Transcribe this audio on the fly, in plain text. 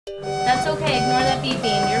it's okay. Ignore that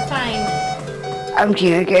beeping. You're fine. I'm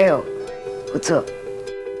Keenan Cahill. What's up?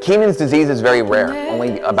 Keenan's disease is very rare.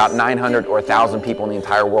 Only about 900 or 1,000 people in the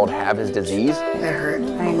entire world have his disease. That hurt.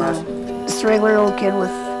 I know. Just a regular old kid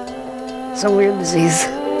with some weird disease.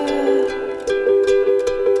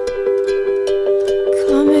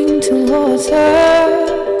 Coming towards her.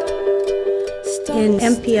 In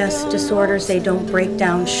MPS disorders, they don't break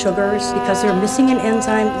down sugars because they're missing an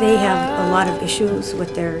enzyme. They have a lot of issues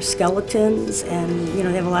with their skeletons, and they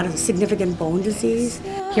have a lot of significant bone disease.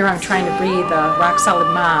 Here I'm trying to be the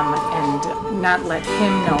rock-solid mom and not let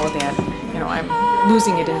him know that, I'm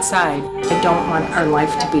losing it inside. I don't want our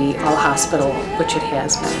life to be all hospital, which it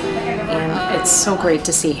has been. And it's so great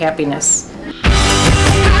to see happiness.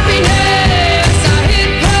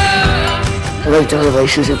 I like the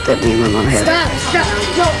relationship that me and my mom had. Stop!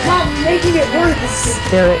 No, Mom, making it worse!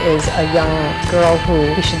 There is a young girl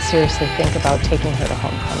who we should seriously think about taking her to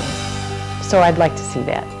homecoming. So I'd like to see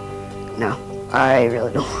that. No, I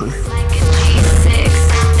really don't want to.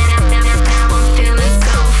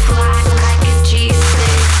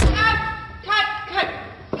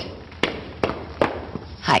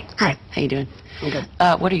 Hi. Hi. How you doing? I'm good.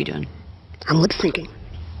 What are you doing? I'm lip syncing.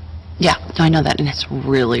 Yeah, no, I know that, and it's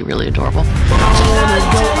really, really adorable.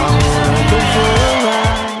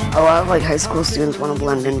 A lot of high school students want to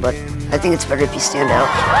blend in, but I think it's better if you stand out.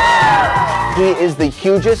 He is the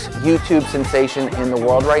hugest YouTube sensation in the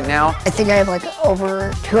world right now. I think I have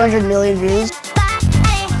over 200 million views.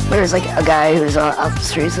 There's a guy who's out the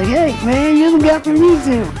street, he's like, hey, man, you're the guy from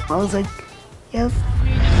YouTube. I was like, yes.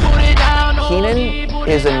 Keenan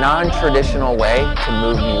is a non-traditional way to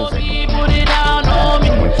move music.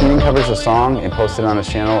 When Keenan covers a song and posts it on his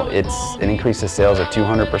channel, it increases sales at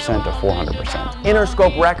 200% to 400%.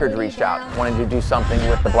 Interscope Records reached out, wanted to do something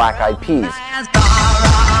with the Black Eyed Peas.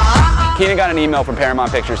 Keenan got an email from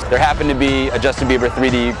Paramount Pictures. There happened to be a Justin Bieber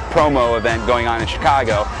 3D promo event going on in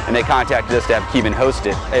Chicago, and they contacted us to have Keenan host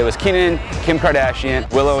it. It was Keenan, Kim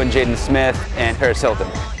Kardashian, Willow and Jaden Smith, and Paris Hilton.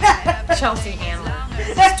 Chelsea Handler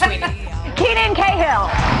is tweeting. Keenan Cahill!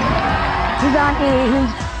 He's on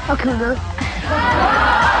he's a cougar.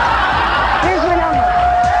 Here's my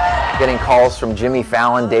number. Getting calls from Jimmy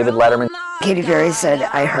Fallon, David Letterman. Katy Perry said,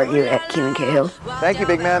 I heart you at Keenan Cahill. Thank you,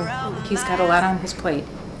 big man. He's got a lot on his plate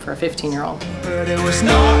for a 15-year-old. But it was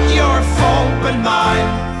not your fault but mine,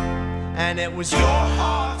 and it was your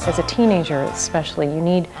heart. As a teenager especially, you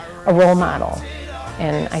need a role model.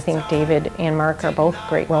 And I think David and Mark are both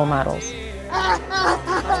great role models.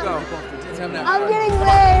 I'm getting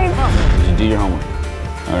laid! Did you do your homework?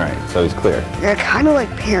 All right, so he's clear. They're kind of like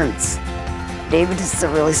parents. David is the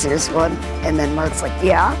really serious one, and then Mark's like,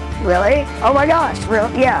 yeah, really? Oh my gosh,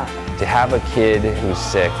 really? Yeah. To have a kid who's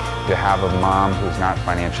sick, to have a mom who's not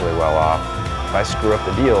financially well off, if I screw up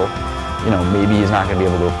the deal, maybe he's not going to be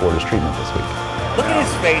able to afford his treatment this week. Look at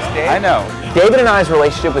his face, Dave. I know. David and I's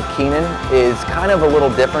relationship with Keenan is kind of a little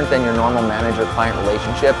different than your normal manager-client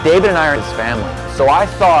relationship. David and I are his family. So I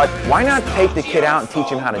thought, why not take the kid out and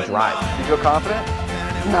teach him how to drive? You feel confident?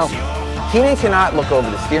 No. Keenan cannot look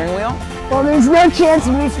over the steering wheel. Well, there's no chance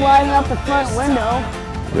of me flying out the front window.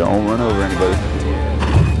 You don't run over anybody.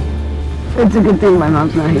 It's a good thing my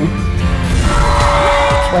mom's not here.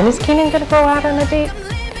 When is Keenan going to go out on a date?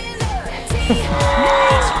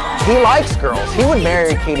 He likes girls. He would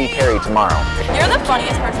marry Katy Perry tomorrow. You're the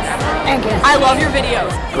funniest person ever. Thank you. I love your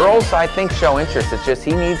videos. Girls, I think, show interest. It's just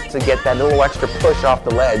he needs to get that little extra push off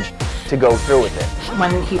the ledge to go through with it.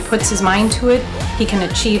 When he puts his mind to it, he can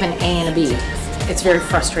achieve an A and a B. It's very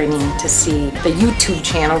frustrating to see the YouTube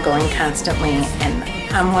channel going constantly, and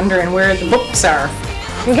I'm wondering where the books are.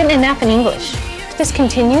 You're getting an F in English. If this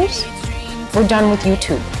continues, we're done with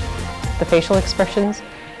YouTube. The facial expressions,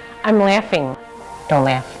 I'm laughing. Don't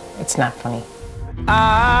laugh. It's not funny.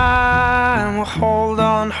 I will hold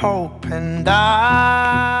on hope and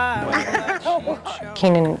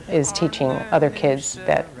Keenan is teaching other kids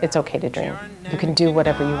that it's okay to dream. You can do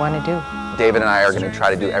whatever you want to do. David and I are going to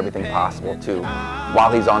try to do everything possible to,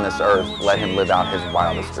 while he's on this earth, let him live out his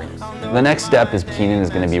wildest dreams. The next step is Keenan is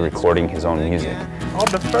going to be recording his own music. On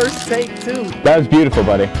the first take, too. That was beautiful,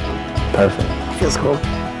 buddy. Perfect. Feels cool.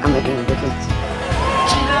 I'm making a difference.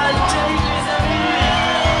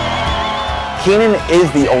 Keenan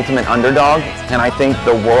is the ultimate underdog, and I think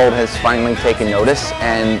the world has finally taken notice,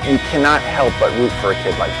 and you cannot help but root for a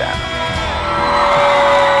kid like that.